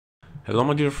Hello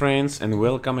my dear friends, and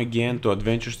welcome again to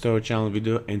AdventureStory Channel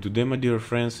video. And today my dear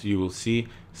friends, you will see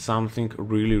something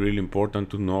really important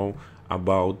to know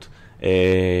about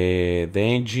the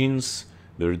engines,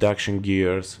 the reduction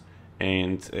gears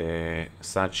and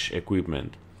such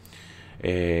equipment.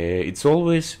 It's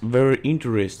always very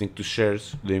interesting to share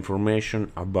the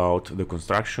information about the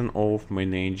construction of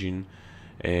main engine,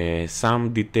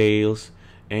 some details,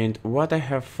 and what I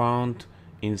have found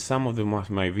in some of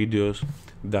my videos,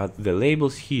 that the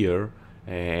labels here,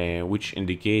 which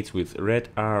indicates with red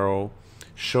arrow,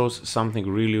 shows something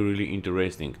really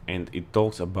interesting, and it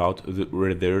talks about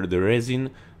the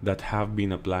resin that have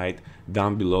been applied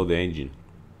down below the engine.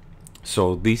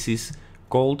 So this is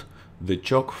called the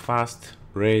Chock fast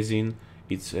resin.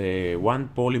 It's one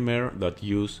polymer that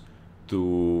used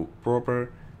to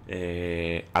proper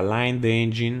align the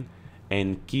engine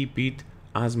and keep it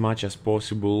as much as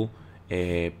possible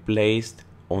placed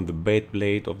on the bed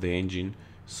plate of the engine,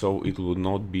 so it will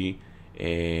not be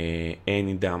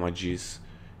any damages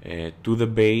to the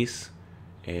base,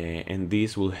 and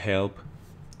this will help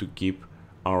to keep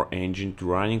our engine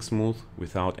running smooth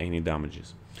without any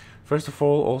damages. First of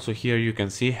all, also here you can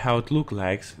see how it looks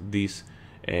like this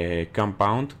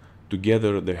compound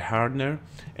together, the hardener,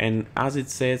 and as it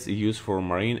says, used for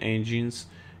marine engines,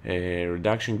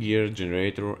 reduction gear,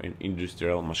 generator and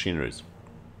industrial machineries.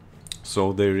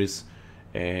 So there is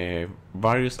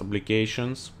various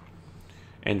applications,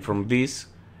 and from this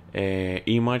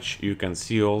image you can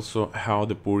see also how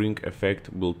the pouring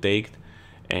effect will take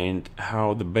and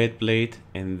how the bed plate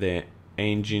and the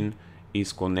engine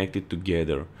is connected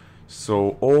together.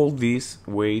 So all this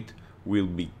weight will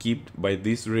be kept by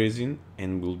this resin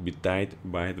and will be tied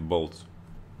by the bolts.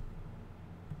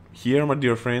 Here, my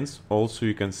dear friends, also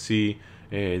you can see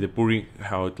the pouring,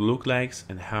 how it looks like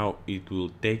and how it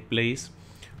will take place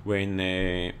when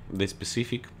the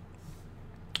specific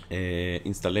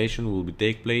installation will be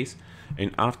take place,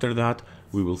 and after that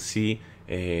we will see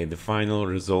the final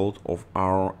result of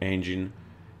our engine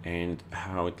and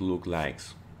how it looks like.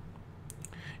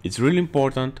 It's really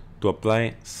important to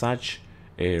apply such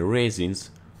resins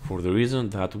for the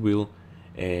reason that will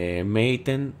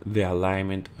maintain the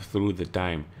alignment through the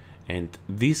time, and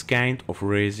this kind of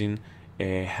resin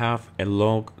have a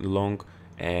long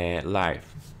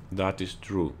life. That is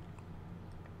true.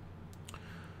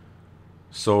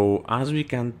 So as we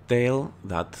can tell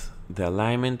that the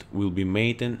alignment will be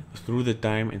maintained through the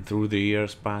time and through the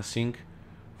years passing,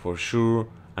 for sure,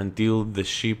 until the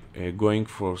ship going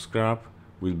for scrap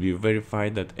will be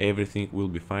verified that everything will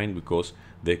be fine, because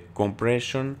the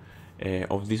compression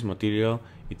of this material,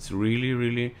 it's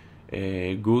really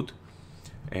good.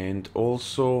 And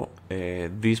also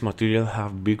this material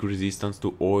have big resistance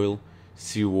to oil,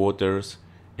 sea waters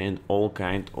and all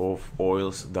kind of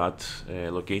oils that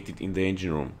located in the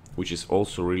engine room, which is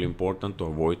also really important to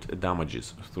avoid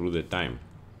damages through the time.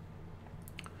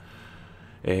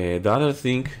 The other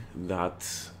thing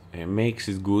that makes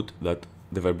it good, that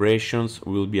the vibrations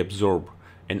will be absorbed,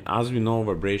 and as we know,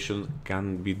 vibration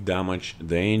can be damage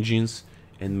the engines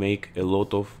and make a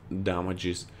lot of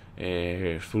damages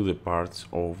through the parts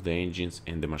of the engines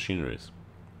and the machineries.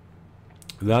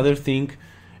 The other thing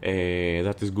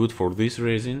that is good for this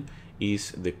resin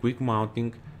is the quick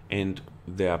mounting, and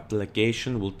the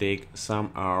application will take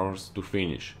some hours to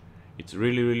finish. It's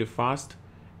really fast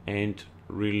and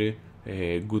really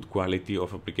good quality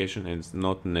of application, and it's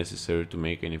not necessary to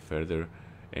make any further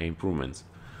improvements.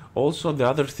 Also, the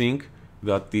other thing,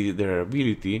 that the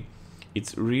durability,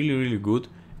 it's really good,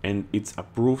 and it's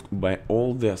approved by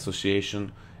all the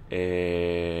association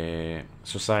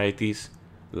societies,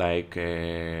 like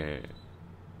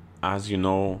as you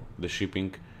know, the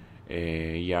shipping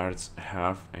yards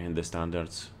have, and the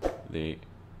standards they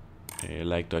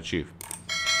like to achieve.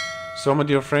 So my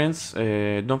dear friends,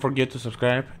 don't forget to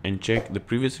subscribe and check the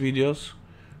previous videos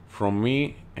from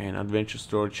me and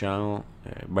AdventureStory Channel.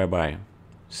 Bye bye.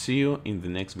 See you in the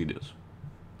next videos.